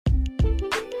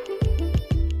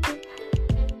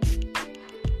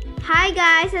Hi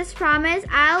guys, as promised,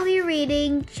 I'll be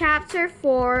reading chapter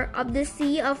 4 of the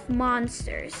Sea of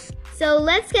Monsters. So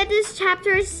let's get this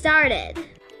chapter started.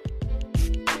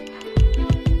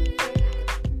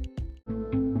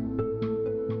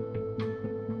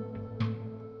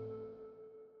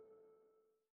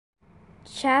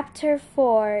 Chapter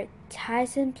 4,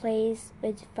 Tyson Plays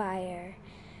With Fire.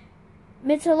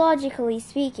 Mythologically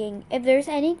speaking, if there's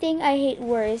anything I hate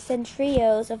worse than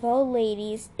trios of old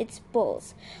ladies, it's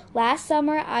bulls. Last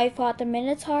summer, I fought the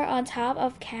Minotaur on top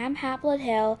of Camp Haplet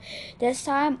Hill. This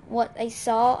time, what I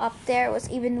saw up there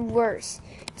was even worse.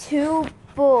 2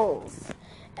 bulls.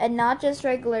 And not just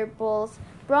regular bulls,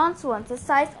 bronze ones the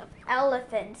size of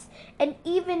elephants. And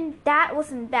even that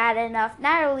wasn't bad enough.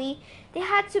 Not only, they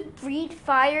had to breathe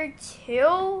fire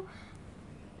too.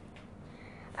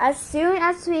 As soon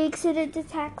as we exited the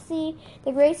taxi,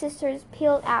 the Grey Sisters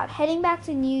peeled out, heading back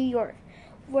to New York,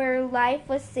 where life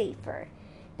was safer.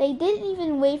 They didn't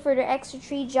even wait for the extra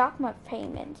 3 Jokma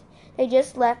payment. They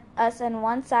just left us on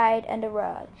one side on the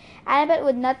road. Annabeth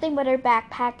with nothing but her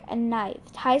backpack and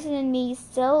knife. Tyson and me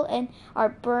still in our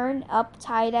burned-up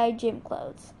tie-dye gym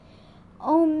clothes.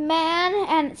 "Oh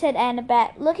man," said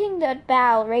Annabeth, looking at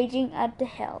Bal raging up the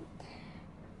hill.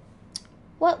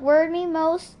 What worried me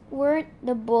most weren't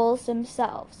the bulls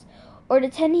themselves, or the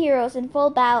 10 heroes in full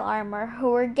battle armor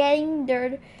who were getting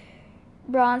their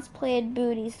bronze-plated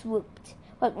booties whooped.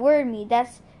 What worried me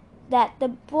that the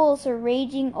bulls are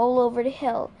raging all over the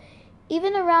hill,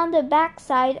 even around the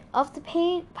backside of the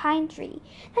pine tree.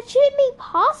 That shouldn't be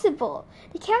possible.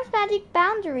 The camp's magic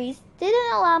boundaries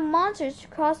didn't allow monsters to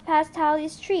cross past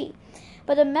Tally's tree,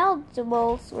 but the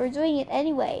Meldables were doing it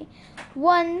anyway.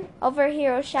 One of our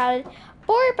heroes shouted,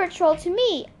 "Border Patrol to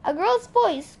me!" A girl's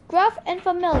voice, gruff and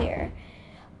familiar.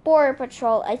 Border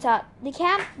Patrol, I thought. The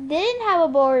camp didn't have a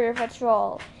Border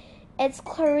Patrol. "It's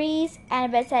Clarice,"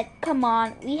 Annabeth said. "Come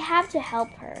on, we have to help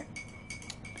her."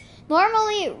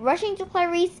 Normally, rushing to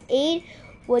Clarice's aid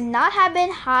would not have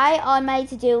been high on my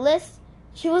to-do list.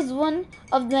 She was one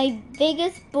of my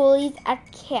biggest bullies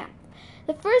at camp.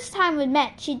 The first time we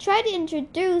met, she tried to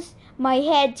introduce my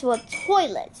head to a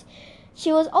toilet.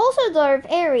 She was also the daughter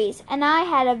of Ares, and I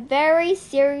had a very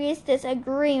serious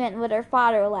disagreement with her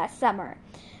father last summer.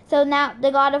 So now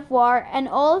the god of war and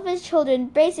all of his children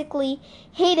basically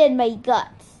hated my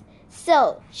guts.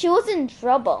 So she was in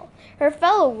trouble. Her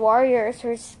fellow warriors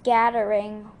were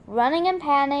scattering, running in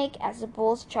panic as the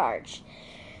bulls charged.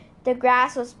 The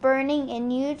grass was burning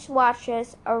in huge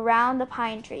watches around the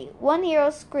pine tree. One hero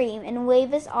screamed and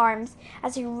waved his arms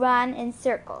as he ran in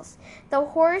circles, the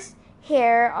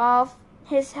horsehair of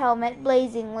his helmet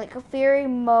blazing like a fiery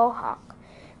mohawk.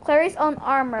 Clary's own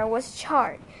armor was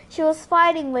charred. She was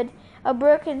fighting with a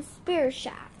broken spear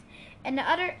shaft, and the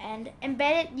other end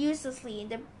embedded uselessly in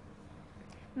the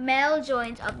metal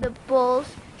joint of the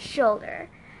bull's shoulder.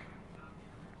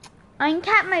 I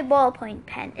uncapped my ballpoint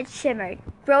pen. It shimmered,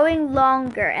 growing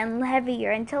longer and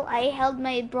heavier until I held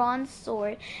my bronze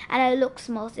sword and I looked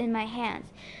small in my hands.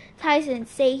 "Tyson,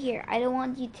 stay here. I don't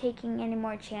want you taking any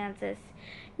more chances."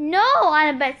 "No,"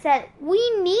 Annabeth said. "We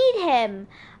need him."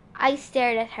 I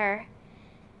stared at her.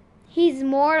 "He's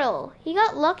mortal. He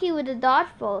got lucky with the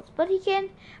dodgeballs, but he can."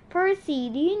 "Percy,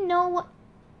 do you know what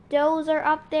those are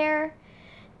up there?"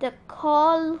 "The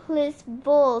cawless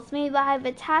bulls made by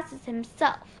Vitasis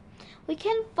himself. We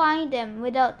can find them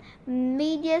without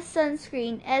media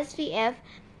sunscreen SPF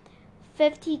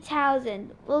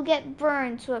 50,000. We'll get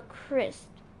burned to a crisp."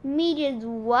 "Media's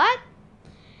what?"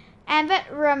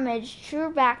 Annabeth rummaged through her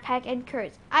backpack and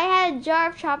cursed. "I had a jar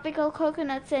of tropical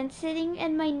coconut scent sitting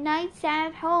in my nightstand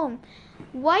at home.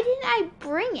 Why didn't I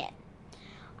bring it?"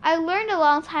 I learned a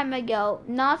long time ago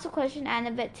not to question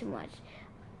Annabeth too much.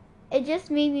 It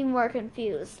just made me more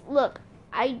confused. "Look,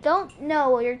 I don't know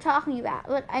what you're talking about,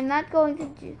 but I'm not going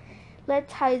to let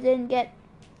Tyson get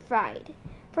fried."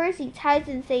 "Percy,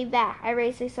 Tyson, stay back." I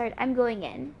raised my sword. "I'm going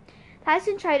in."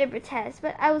 Tyson tried to protest,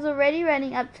 but I was already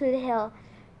running up to the hill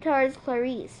towards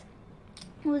Clarice,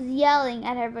 who was yelling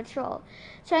at her patrol,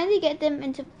 trying to get them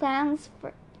into phalanx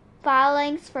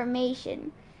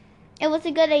formation. It was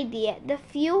a good idea. The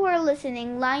few who were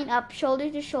listening lined up shoulder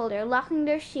to shoulder, locking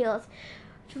their shields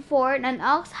to form an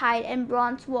ox hide and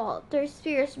bronze wall, their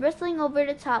spears bristling over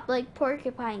the top like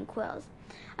porcupine quills.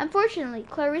 Unfortunately,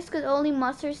 Clarice could only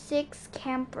muster 6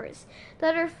 campers. The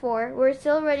other 4 were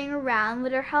still running around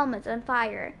with their helmets on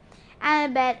fire.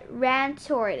 Annabeth ran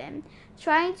toward them,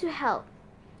 trying to help.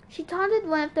 She taunted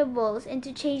one of the bulls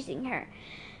into chasing her,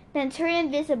 then turned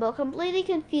invisible, completely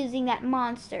confusing that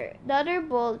monster. The other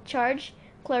bull charged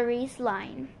Clarice's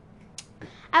line.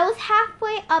 I was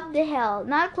halfway up the hill,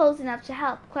 not close enough to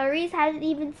help. Clarice hadn't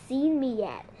even seen me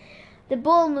yet. The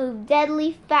bull moved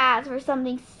deadly fast for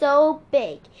something so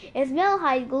big. Its middle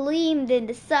hide gleamed in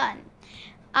the sun,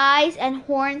 eyes and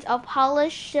horns of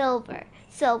polished silver.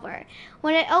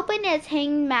 When it opened its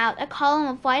hanging mouth, a column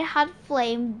of white-hot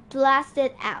flame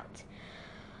blasted out.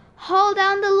 "Hold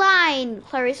down the line!"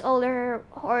 Clarice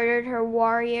ordered her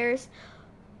warriors.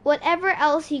 Whatever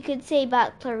else he could say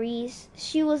about Clarice,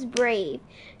 she was brave.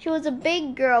 She was a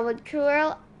big girl with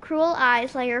cruel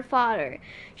eyes like her father.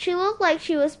 She looked like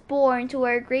she was born to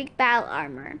wear great battle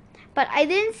armor. But I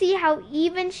didn't see how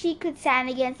even she could stand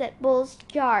against that bull's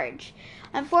charge.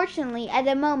 Unfortunately, at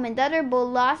the moment, the other bull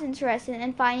lost interest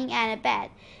in finding Annabeth.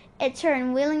 It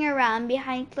turned, wheeling around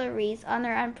behind Clarice on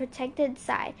her unprotected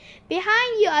side.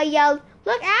 "Behind you!" I yelled.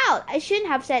 "Look out!" I shouldn't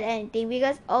have said anything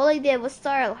because all I did was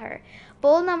startle her.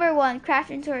 Bull number 1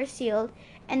 crashed into her shield,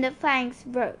 and the flanks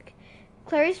broke.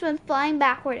 Clarice went flying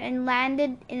backward and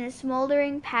landed in a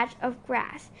smoldering patch of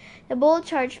grass. The bull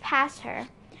charged past her,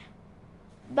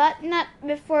 but not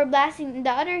before blasting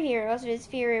the other heroes with his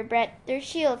fiery breath. Their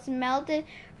shields melted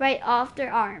right off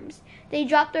their arms. They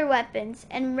dropped their weapons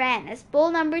and ran as bull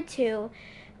number 2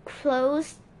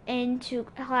 closed into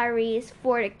Clarice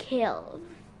for the kill.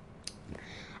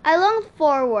 I lunged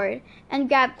forward and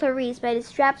grabbed Clarice by the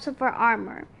straps of her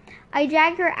armor. I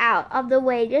dragged her out of the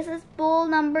way just as bull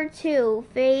number 2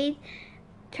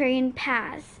 turned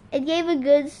past. It gave a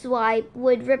good swipe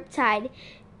with Riptide,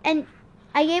 and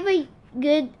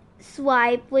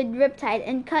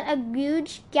cut a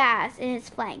huge gash in its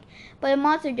flank. But the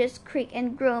monster just creaked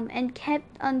and groaned and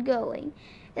kept on going.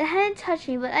 It hadn't touched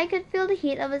me, but I could feel the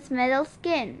heat of its metal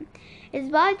skin. Its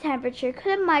body temperature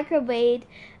could have microwaved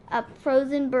a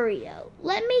frozen burrito.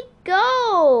 "Let me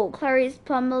go!" Clarice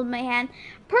pummeled my hand.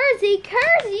 "Percy,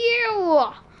 curse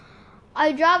you!"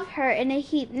 I dropped her in a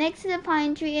heap next to the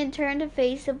pine tree and turned to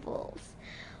face the bulls.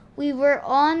 We were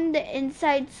on the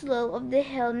inside slope of the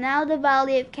hill. Now the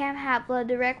valley of Camp Hapla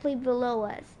directly below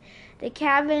us. The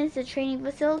cabins, the training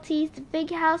facilities, the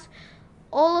big house,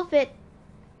 all of it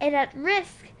at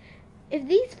risk. If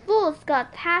these fools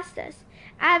got past us,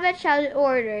 Annabeth shouted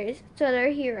orders to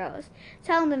their heroes,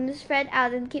 telling them to spread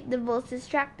out and keep the bulls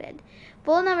distracted.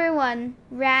 Bull number 1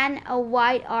 ran a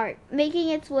wide arc, making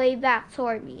its way back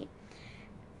toward me.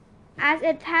 As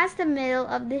it passed the middle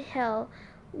of the hill,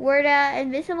 where the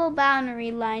invisible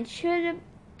boundary line should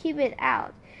keep it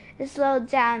out, it slowed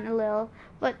down a little,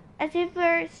 but as if it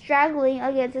were straggling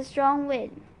against a strong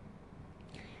wind.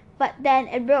 But then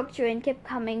it broke through and kept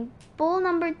coming. Bull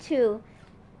number 2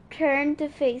 turned to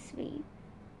face me,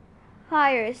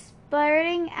 fire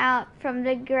spurting out from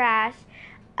the grass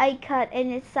I cut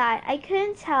in its side. I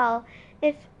couldn't tell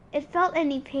if it felt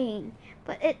any pain,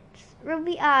 but its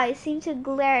ruby eyes seemed to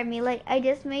glare at me like I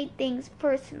just made things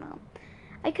personal.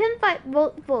 I couldn't fight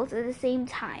both bulls at the same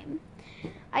time.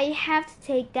 I have to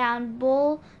take down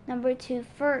bull number 2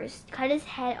 first, cut his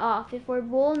head off before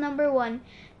bull number 1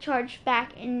 charged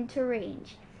back into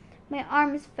range. My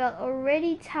arms felt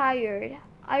already tired.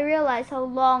 I realized how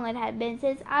long it had been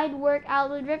since I'd worked out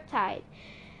with Riptide,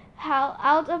 how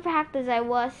out of practice I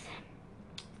was.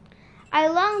 I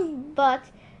lunged, but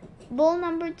bull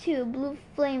number 2 blew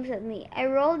flames at me. I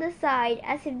rolled aside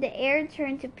as if the air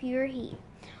turned to pure heat.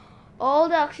 All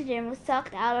the oxygen was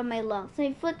sucked out of my lungs.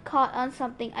 My foot caught on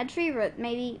something, a tree root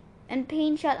maybe, and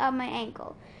pain shot up my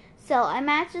ankle. So I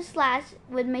managed to slash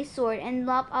with my sword and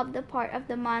lop up the part of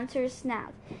the monster's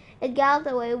snout. It galloped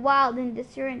away, wild and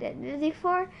disoriented. But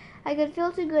before I could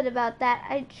feel too good about that,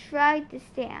 I tried to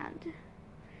stand.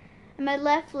 And my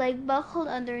left leg buckled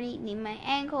underneath me. My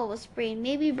ankle was sprained,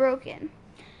 maybe broken.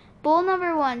 Bull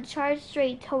number 1 charged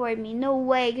straight toward me. No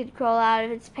way it could crawl out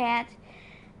of its pants.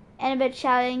 Annabeth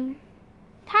shouting,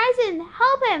 "Tyson,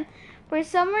 help him!" For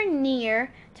somewhere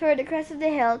near, toward the crest of the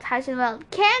hill, Tyson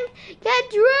yelled, "Can't get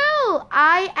through!"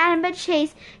 I, Annabeth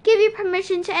Chase, give you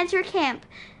permission to enter camp.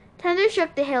 Thunder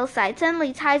shook the hillside.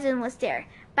 Suddenly Tyson was there,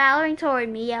 bowing toward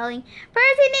me, yelling,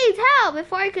 "Percy needs help!"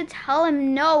 Before I could tell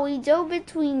him no, he dove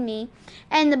between me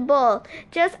and the bull,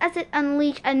 just as it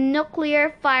unleashed a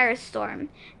nuclear firestorm.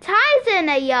 "Tyson!"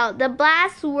 I yelled. The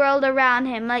blast swirled around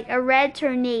him like a red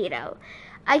tornado.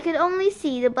 I could only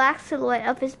see the black silhouette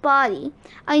of his body.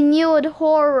 I knew with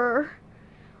horrible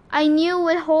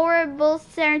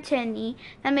certainty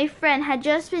that my friend had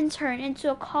just been turned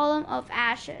into a column of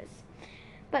ashes.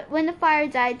 But when the fire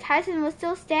died, Tyson was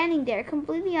still standing there,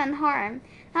 completely unharmed.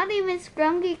 Not even his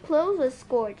scrunchy clothes was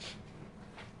scorched.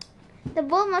 The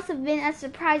bull must have been as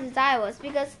surprised as I was,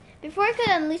 because before I could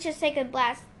unleash a second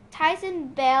blast, Tyson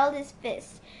baled his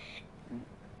fist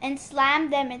and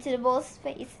slammed them into the bull's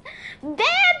face.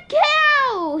 Bad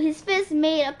cow! His fist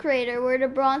made a crater where the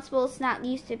bronze bull's snout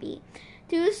used to be.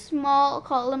 2 small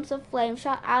columns of flame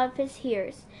shot out of his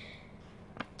ears.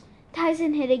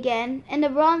 Tyson hit again, and the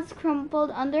bronze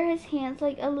crumpled under his hands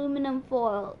like aluminum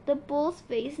foil. The bull's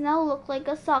face now looked like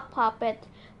a sock puppet,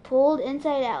 pulled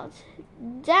inside out.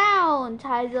 Down!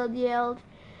 Tyson yelled.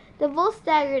 The bull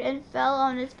staggered and fell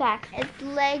on its back. Its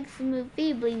legs moved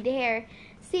feebly. The hair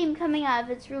seemed coming out of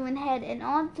its ruined head in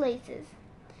odd places.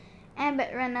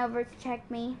 Ambit ran over to check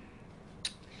me.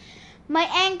 My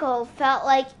ankle felt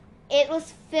like it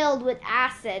was filled with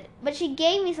acid, but she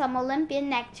gave me some Olympian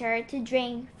nectar to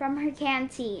drink from her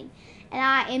canteen, and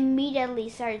I immediately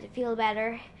started to feel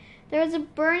better. There was a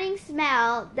burning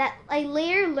smell that I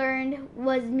later learned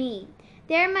was me.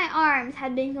 There my arms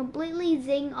had been completely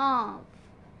zinged off.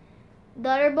 The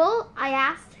other bull? I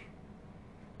asked.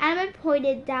 Annabeth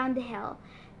pointed down the hill.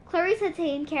 Clarice had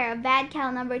taken care of bad cow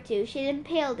number 2. She'd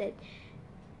impaled it.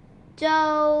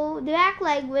 The back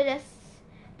leg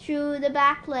through the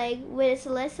back leg with a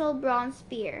celestial bronze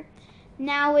spear.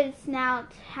 Now with its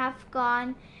snout half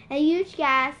gone and a huge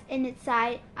gash in its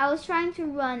side, I was trying to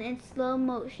run in slow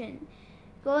motion,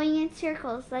 going in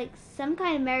circles like some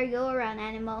kind of merry-go-round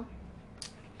animal.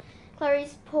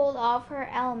 Clarice pulled off her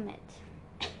helmet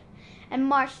and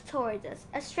marched towards us.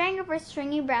 A strand of her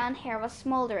stringy brown hair was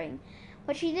smoldering,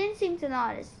 but she didn't seem to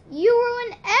notice. You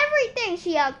ruined everything,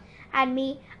 she yelled at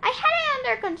me. I had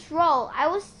it under control. I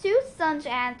was too stunned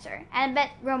to answer. Annabeth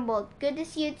rumbled. Good to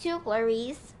see you too,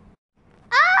 Clarice.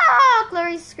 Ah!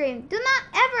 Clarice screamed. Do not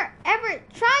ever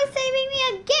try saving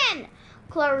me again!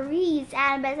 Clarice,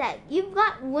 Annabeth said. You've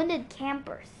got wounded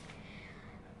campers.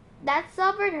 That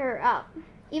sobered her up.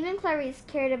 Even Clarice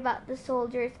cared about the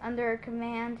soldiers under her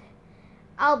command.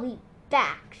 I'll be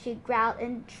back, she growled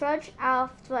and trudged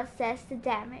off to assess the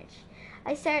damage.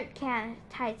 I stared at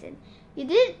Tyson. You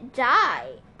didn't die.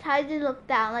 Tyson looked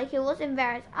down like he was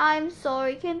embarrassed. I'm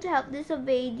sorry, came to help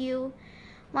disobeyed you.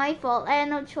 My fault, I had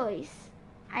no choice.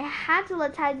 I had to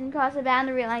let Tyson cross the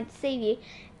boundary line to save you.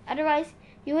 Otherwise,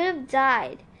 you would have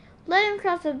died. Let him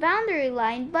cross the boundary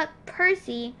line, but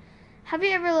Percy... Have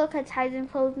you ever looked at Tyson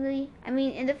closely?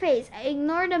 in the face. I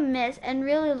ignored the mist and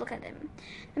really looked at him.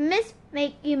 The mist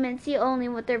make humans see only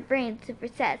what their brains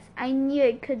supersets. I knew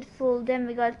it could fool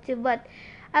demigods too, but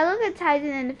I looked at Tyson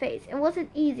in the face. It wasn't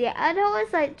easy. I'd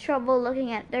always had trouble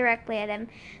looking directly at him,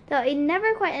 though I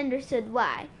never quite understood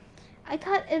why. I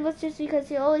thought it was just because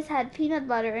he always had peanut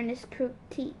butter in his crooked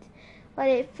teeth, but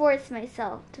I forced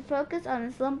myself to focus on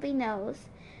his lumpy nose.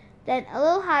 Then a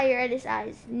little higher at his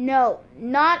eyes. No,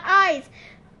 not eyes.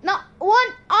 Not one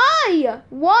eye.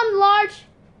 One large,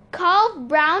 calf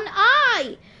brown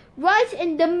eye. Right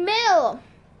in the middle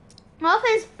of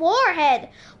his forehead,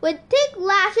 with thick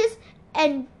lashes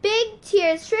and big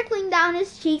tears trickling down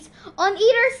his cheeks on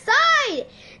either side.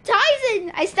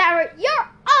 Tyson, I stammered. You're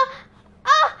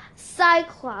a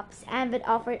cyclops, Ambit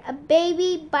offered. A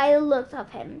baby by the looks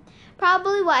of him.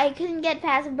 Probably why he couldn't get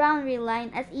past the boundary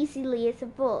line as easily as the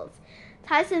bulls.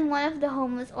 Tyson, one of the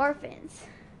homeless orphans.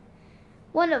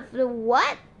 One of the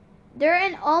what? They're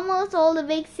in almost all the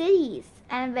big cities,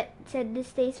 Annabeth said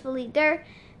distastefully. They're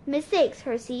mistakes,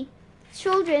 Percy.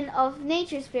 Children of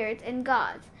nature spirits and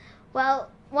gods.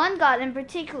 Well, one god in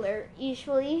particular,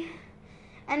 usually.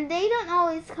 And they don't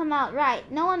always come out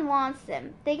right. No one wants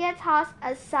them. They get tossed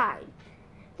aside.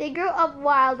 They grow up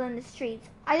wild on the streets.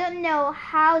 I don't know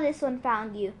how this one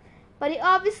found you, but he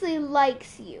obviously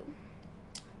likes you.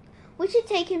 We should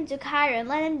take him to Cairo and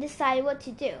let him decide what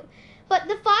to do. But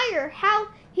the fire, how?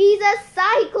 He's a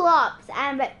cyclops,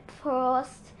 Annabeth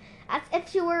paused, as if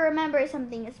she were remembering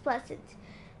something as pleasant.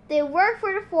 They work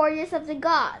for the forges of the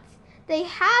gods. They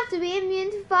have to be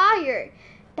immune to fire.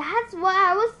 That's what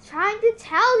I was trying to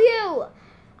tell you.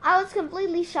 I was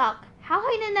completely shocked. How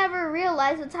I never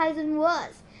realized what Tyson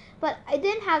was. But I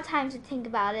didn't have time to think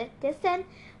about it. Just then,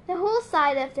 the whole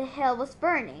side of the hill was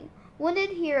burning.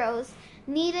 Wounded heroes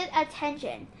needed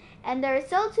attention, and there were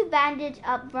still 2 bandaged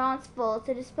up bronze bulls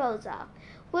to dispose of,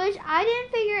 which I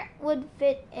didn't figure would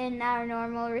fit in our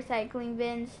normal recycling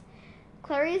bins.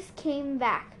 Clarice came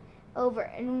back over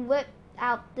and whipped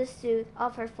out the suit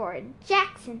off her forehead.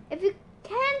 Jackson, if you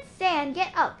can't stand,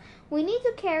 get up. We need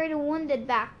to carry the wounded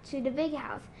back to the big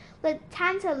house. Let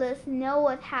Tantalus know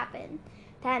what happened.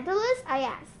 Tantalus? I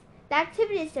asked. The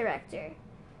activities director.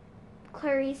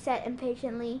 Clarice said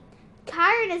impatiently.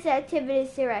 Chiron is the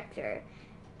activities director.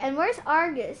 And where's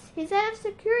Argus? He's head of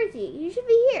security. He should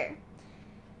be here.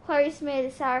 Clarice made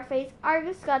a sour face.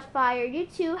 Argus got fired. You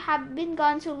two have been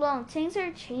gone too long. Things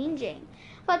are changing.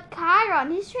 But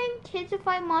Chiron, he's trained kids to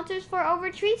fight monsters for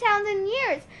over 3,000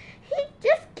 years. He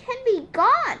just can't be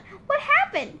gone. What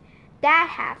happened? That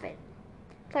happened.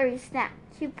 Clarice snapped.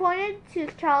 She pointed to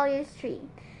Talia's tree.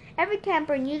 Every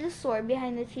camper knew the story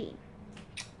behind the tree.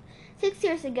 6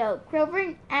 years ago, Grover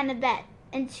and Annabeth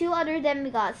and 2 other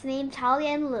demigods named Talia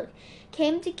and Luke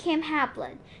came to Camp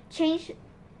Half-Blood, chased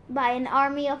by an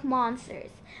army of monsters.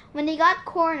 When they got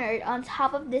cornered on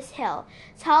top of this hill,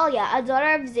 Talia, a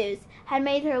daughter of Zeus, had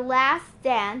made her last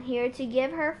stand here to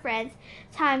give her friends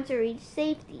time to reach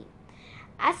safety.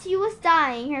 As she was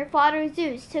dying, her father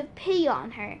Zeus took pity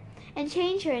on her and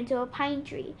changed her into a pine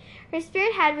tree. Her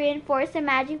spirit had reinforced the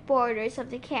magic borders of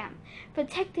the camp,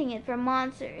 protecting it from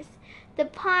monsters. The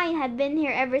pine had been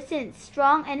here ever since,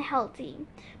 strong and healthy.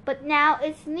 But now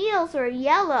its needles were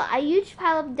yellow. A huge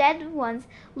pile of dead ones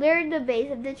littered the base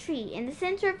of the tree. In the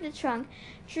center of the trunk,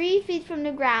 3 feet from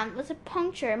the ground, was a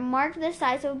puncture marked the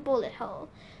size of a bullet hole,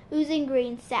 oozing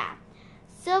green sap.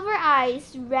 Silver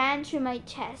eyes ran through my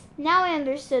chest. Now I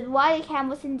understood why the camp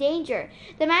was in danger.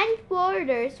 The magic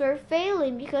borders were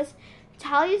failing because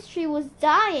Talia's tree was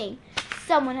dying.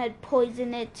 Someone had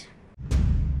poisoned it.